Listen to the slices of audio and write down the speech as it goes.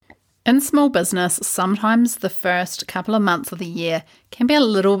In small business, sometimes the first couple of months of the year can be a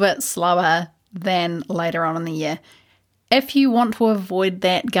little bit slower than later on in the year. If you want to avoid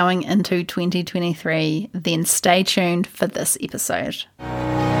that going into 2023, then stay tuned for this episode.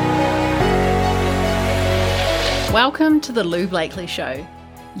 Welcome to the Lou Blakely Show.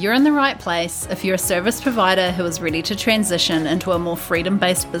 You're in the right place if you're a service provider who is ready to transition into a more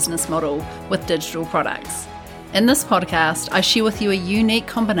freedom-based business model with digital products. In this podcast, I share with you a unique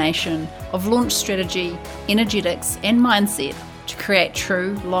combination of launch strategy, energetics, and mindset to create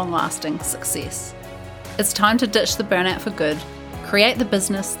true, long-lasting success. It's time to ditch the burnout for good, create the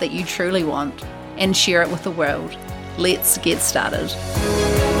business that you truly want, and share it with the world. Let's get started.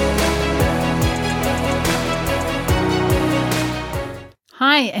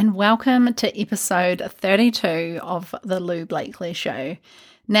 Hi, and welcome to episode 32 of the Lou Blakely Show.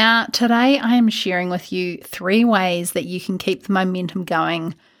 Now, today I am sharing with you 3 ways that you can keep the momentum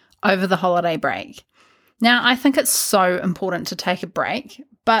going over the holiday break. Now, I think it's so important to take a break,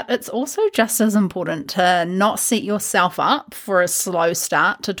 but it's also just as important to not set yourself up for a slow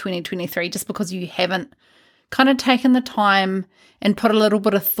start to 2023 just because you haven't kind of taken the time and put a little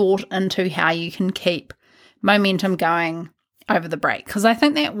bit of thought into how you can keep momentum going over the break. Because I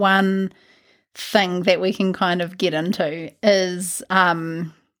think that one thing that we can kind of get into is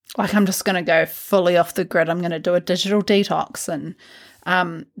I'm just going to go fully off the grid. I'm going to do a digital detox, and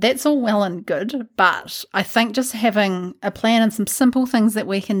that's all well and good, but I think just having a plan and some simple things that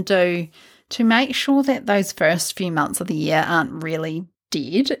we can do to make sure that those first few months of the year aren't really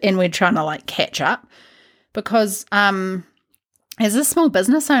dead and we're trying to catch up. Because as a small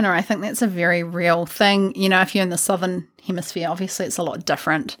business owner, I think that's a very real thing. You know, if you're in the Southern Hemisphere, obviously it's a lot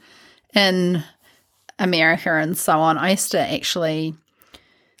different in America and so on. I used to actually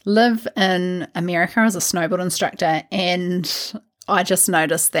live in America as a snowboard instructor, and I just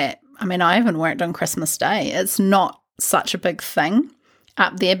noticed that, I even worked on Christmas Day. It's not such a big thing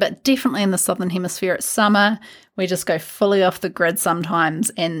up there, but definitely in the Southern Hemisphere, it's summer. We just go fully off the grid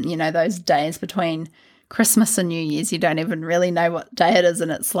sometimes, and, those days between Christmas and New Year's, you don't even really know what day it is,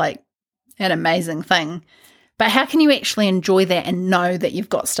 and it's like an amazing thing. But how can you actually enjoy that and know that you've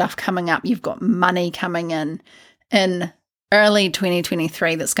got stuff coming up, you've got money coming in early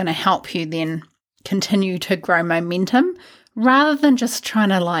 2023 that's going to help you then continue to grow momentum rather than just trying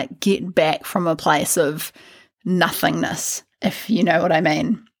to get back from a place of nothingness, if you know what I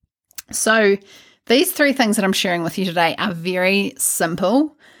mean. So these 3 things that I'm sharing with you today are very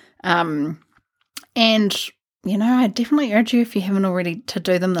simple. And, I definitely urge you, if you haven't already, to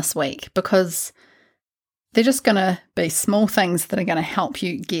do them this week, because they're just going to be small things that are going to help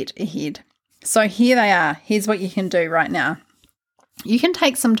you get ahead. So here they are. Here's what you can do right now. You can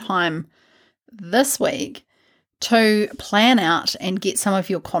take some time this week to plan out and get some of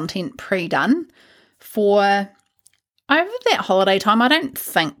your content pre-done for over that holiday time.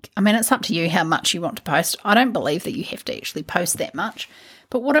 It's up to you how much you want to post. I don't believe that you have to actually post that much.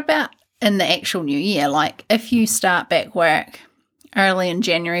 But what about in the actual new year? If you start back work early in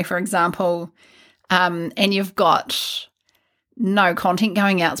January, for example, and you've got no content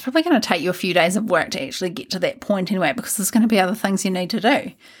going out, it's probably going to take you a few days of work to actually get to that point anyway, because there's going to be other things you need to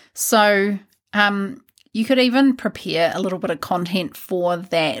do. So you could even prepare a little bit of content for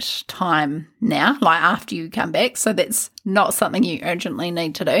that time now, after you come back. So that's not something you urgently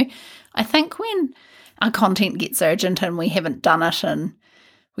need to do. I think when our content gets urgent and we haven't done it, and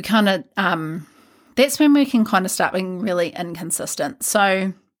we kind of, that's when we can kind of start being really inconsistent.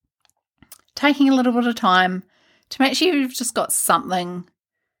 So taking a little bit of time to make sure you've just got something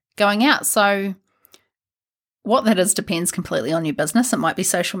going out. So what that is depends completely on your business. It might be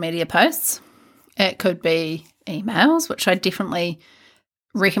social media posts. It could be emails, which I definitely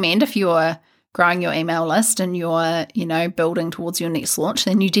recommend if you're growing your email list and you're, building towards your next launch,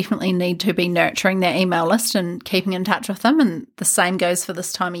 then you definitely need to be nurturing that email list and keeping in touch with them. And the same goes for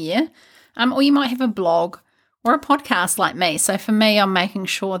this time of year. Or you might have a blog or a podcast like me. So for me, I'm making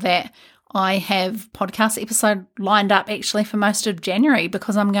sure that I have podcast episode lined up actually for most of January,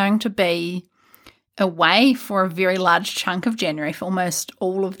 because I'm going to be away for a very large chunk of January, for almost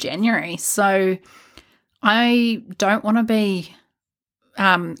all of January. So I don't want to be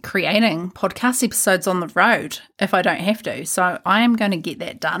creating podcast episodes on the road if I don't have to. So I am going to get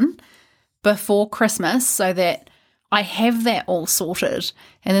that done before Christmas so that I have that all sorted.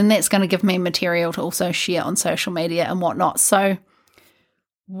 And then that's going to give me material to also share on social media and whatnot. So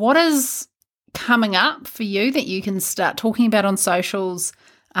what is coming up for you that you can start talking about on socials?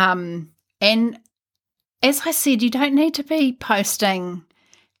 And as I said, you don't need to be posting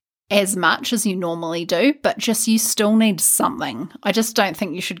as much as you normally do, but just you still need something. I just don't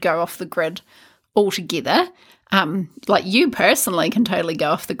think you should go off the grid altogether. Like you personally can totally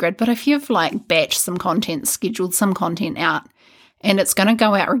go off the grid, but if you've like batched some content, scheduled some content out, and it's going to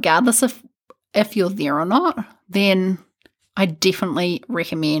go out regardless of if you're there or not, then I definitely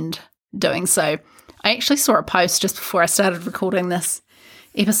recommend doing so. I actually saw a post just before I started recording this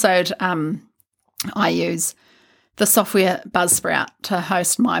episode. I use the software Buzzsprout to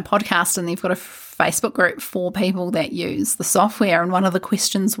host my podcast, and they've got a Facebook group for people that use the software. And one of the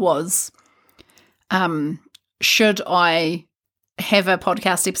questions was, should I have a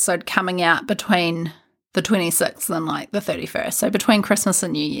podcast episode coming out between the 26th and like the 31st? So between Christmas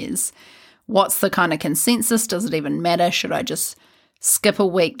and New Year's, what's the kind of consensus? Does it even matter? Should I just skip a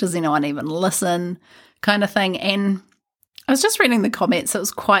week? Does anyone even listen? Kind of thing. And I was just reading the comments. It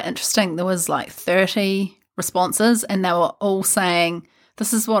was quite interesting. There was like 30 responses, and they were all saying,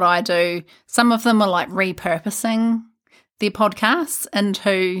 this is what I do. Some of them were like repurposing their podcasts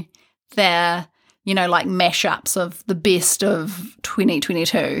into their, like mashups of the best of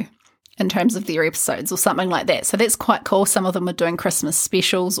 2022 in terms of their episodes or something like that. So that's quite cool. Some of them are doing Christmas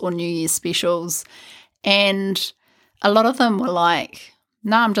specials or New Year's specials. And a lot of them were like,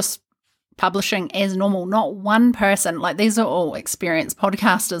 no, I'm just publishing as normal. Not one person, like these are all experienced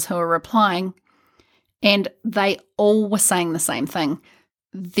podcasters who are replying, and they all were saying the same thing.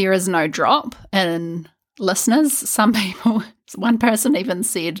 There is no drop in listeners. Some people, one person even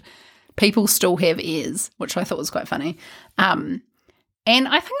said, people still have ears, which I thought was quite funny. And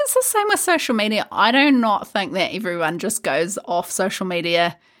I think it's the same with social media. I do not think that everyone just goes off social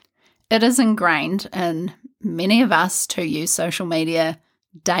media. It is ingrained in many of us to use social media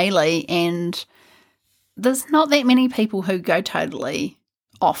daily, and there's not that many people who go totally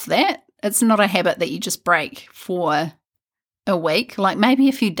off that. It's not a habit that you just break for a week, like maybe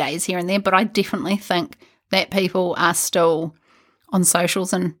a few days here and there, but I definitely think that people are still on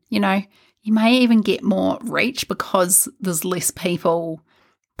socials, and you may even get more reach because there's less people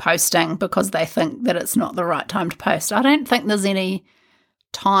posting because they think that it's not the right time to post. I don't think there's any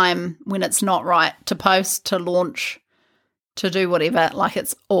time when it's not right to post, to launch, to do whatever. Like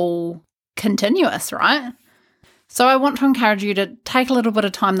it's all continuous, right? So I want to encourage you to take a little bit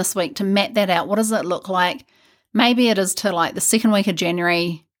of time this week to map that out. What does it look like? Maybe it is to like the second week of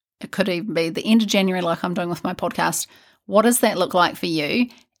January. It could even be the end of January like I'm doing with my podcast. What does that look like for you?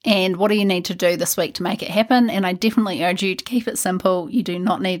 And what do you need to do this week to make it happen? And I definitely urge you to keep it simple. You do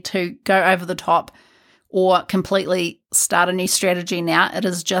not need to go over the top or completely start a new strategy now. It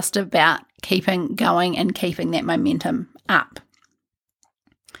is just about keeping going and keeping that momentum up.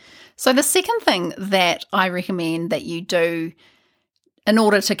 So the second thing that I recommend that you do in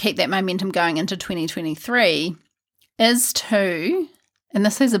order to keep that momentum going into 2023 is to, and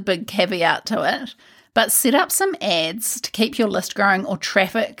this is a big caveat to it, but set up some ads to keep your list growing or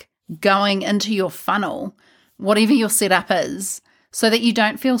traffic going into your funnel, whatever your setup is, so that you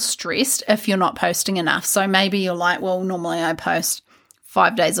don't feel stressed if you're not posting enough. So maybe you're like, well, normally I post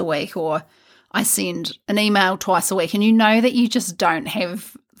 5 days a week, or I send an email twice a week, and you know that you just don't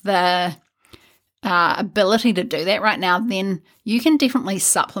have the ability to do that right now, then you can definitely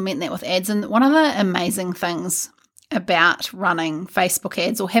supplement that with ads. And one of the amazing things about running Facebook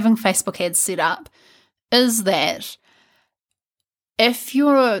ads or having Facebook ads set up is that if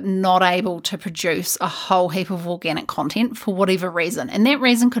you're not able to produce a whole heap of organic content for whatever reason, and that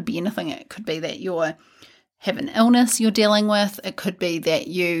reason could be anything. It could be that you have an illness you're dealing with. It could be that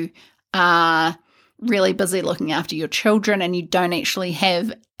you are really busy looking after your children and you don't actually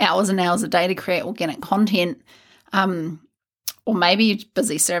have hours and hours a day to create organic content. Or maybe you're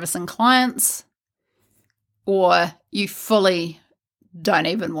busy servicing clients, or you fully don't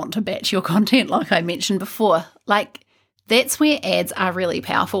even want to batch your content like I mentioned before. Like, that's where ads are really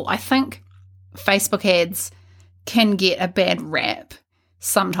powerful. I think Facebook ads can get a bad rap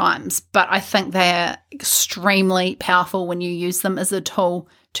sometimes, but I think they are extremely powerful when you use them as a tool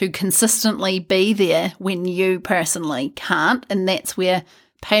to consistently be there when you personally can't. And that's where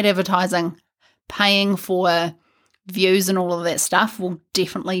paid advertising, paying for views and all of that stuff will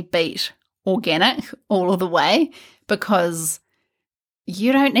definitely beat organic all of the way, because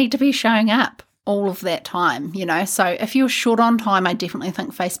you don't need to be showing up all of that time, So if you're short on time, I definitely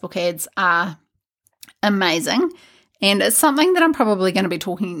think Facebook ads are amazing. And it's something that I'm probably going to be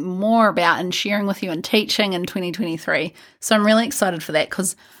talking more about and sharing with you and teaching in 2023. So I'm really excited for that,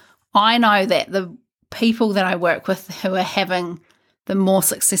 because I know that the people that I work with who are having the more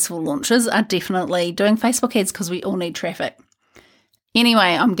successful launches are definitely doing Facebook ads, because we all need traffic. Anyway,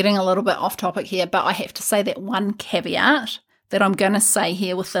 I'm getting a little bit off topic here, but I have to say that one caveat that I'm going to say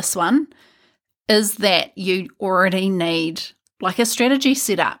here with this one is that you already need like a strategy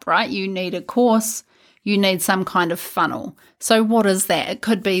set up, right? You need a course, you need some kind of funnel. So what is that? It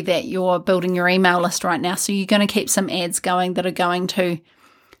could be that you're building your email list right now. So you're going to keep some ads going that are going to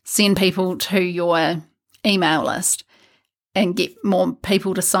send people to your email list and get more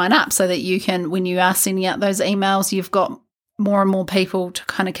people to sign up so that you can, when you are sending out those emails, you've got more and more people to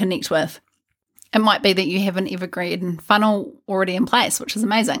kind of connect with. It might be that you have an evergreen funnel already in place, which is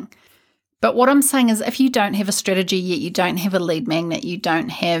amazing. But what I'm saying is if you don't have a strategy yet, you don't have a lead magnet, you don't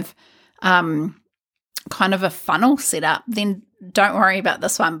have kind of a funnel set up, then don't worry about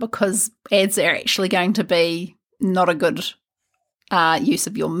this one because ads are actually going to be not a good use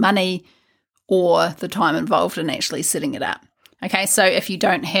of your money or the time involved in actually setting it up. Okay, so if you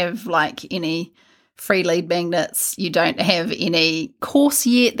don't have like any free lead magnets, you don't have any course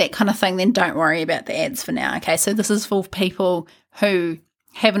yet, that kind of thing, then don't worry about the ads for now. Okay, so this is for people who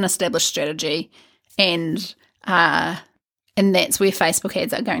have an established strategy and that's where Facebook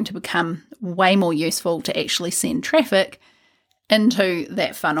ads are going to become way more useful to actually send traffic into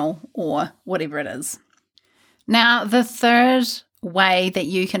that funnel or whatever it is. Now, the third way that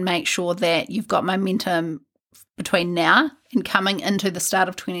you can make sure that you've got momentum between now and coming into the start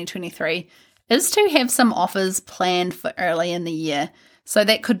of 2023 is to have some offers planned for early in the year. So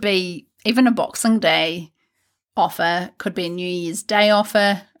that could be even a Boxing Day offer, could be a New Year's Day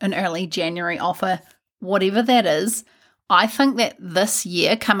offer, an early January offer, whatever that is. I think that this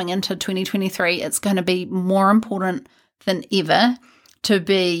year coming into 2023, it's going to be more important than ever to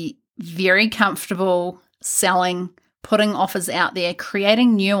be very comfortable selling, putting offers out there,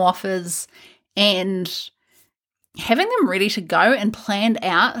 creating new offers and having them ready to go and planned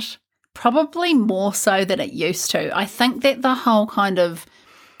out, probably more so than it used to. I think that the whole kind of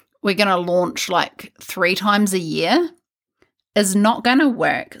we're going to launch like 3 times a year is not going to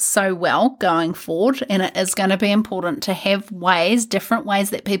work so well going forward, and it is going to be important to have different ways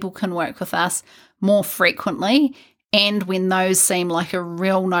that people can work with us more frequently, and when those seem like a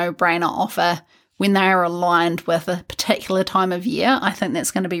real no-brainer offer, when they are aligned with a particular time of year, I think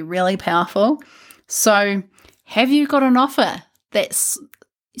that's going to be really powerful. So have you got an offer that's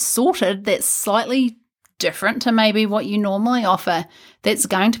sorted, that's slightly different to maybe what you normally offer, that's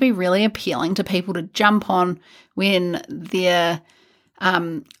going to be really appealing to people to jump on when they're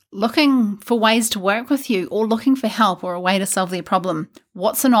looking for ways to work with you or looking for help or a way to solve their problem?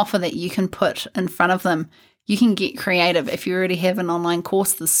 What's an offer that you can put in front of them? You can get creative. If you already have an online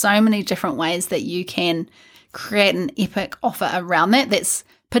course, there's so many different ways that you can create an epic offer around that that's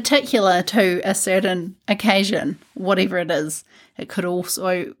particular to a certain occasion, whatever it is. It could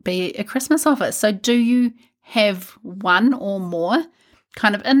also be a Christmas offer. So do you have one or more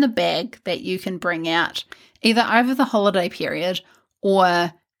kind of in the bag that you can bring out either over the holiday period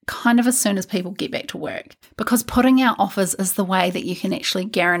or kind of as soon as people get back to work? Because putting out offers is the way that you can actually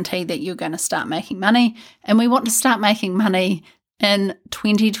guarantee that you're going to start making money. And we want to start making money in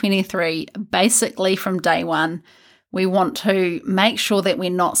 2023, basically from day one. We want to make sure that we're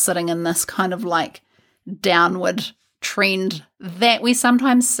not sitting in this kind of like downward trend that we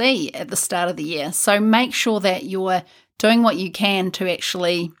sometimes see at the start of the year. So make sure that you're doing what you can to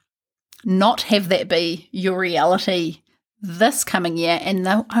actually not have that be your reality this coming year. And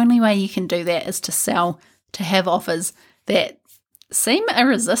the only way you can do that is to sell, to have offers that seem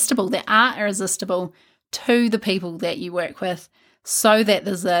irresistible, that are irresistible to the people that you work with, so that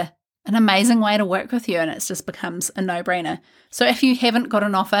there's an amazing way to work with you and it just becomes a no-brainer. So if you haven't got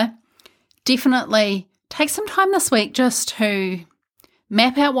an offer, definitely take some time this week just to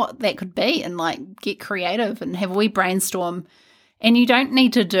map out what that could be and like get creative and have a wee brainstorm. And you don't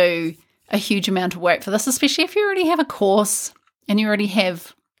need to do a huge amount of work for this, especially if you already have a course and you already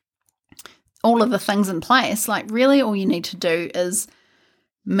have all of the things in place. Like really all you need to do is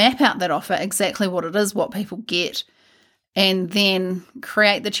map out that offer, exactly what it is, what people get, and then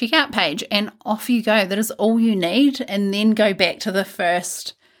create the checkout page and off you go. That is all you need. And then go back to the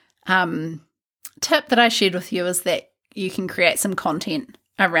first tip that I shared with you, is that you can create some content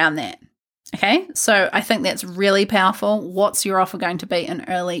around that. Okay, so I think that's really powerful. What's your offer going to be in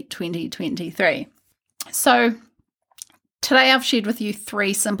early 2023? So today I've shared with you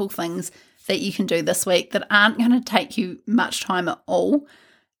 3 simple things that you can do this week that aren't going to take you much time at all,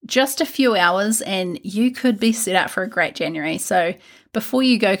 just a few hours, and you could be set up for a great January. So before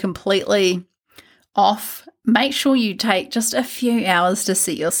you go completely off, make sure you take just a few hours to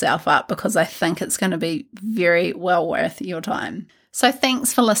set yourself up, because I think it's going to be very well worth your time. So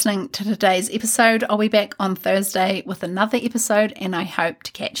thanks for listening to today's episode. I'll be back on Thursday with another episode, and I hope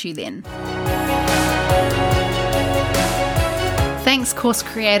to catch you then. Thanks, course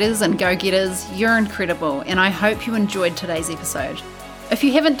creators and go-getters. You're incredible, and I hope you enjoyed today's episode. If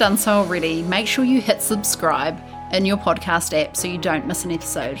you haven't done so already, make sure you hit subscribe in your podcast app so you don't miss an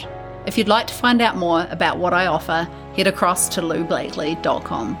episode. If you'd like to find out more about what I offer, head across to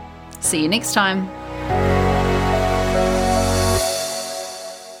loublakely.com. See you next time.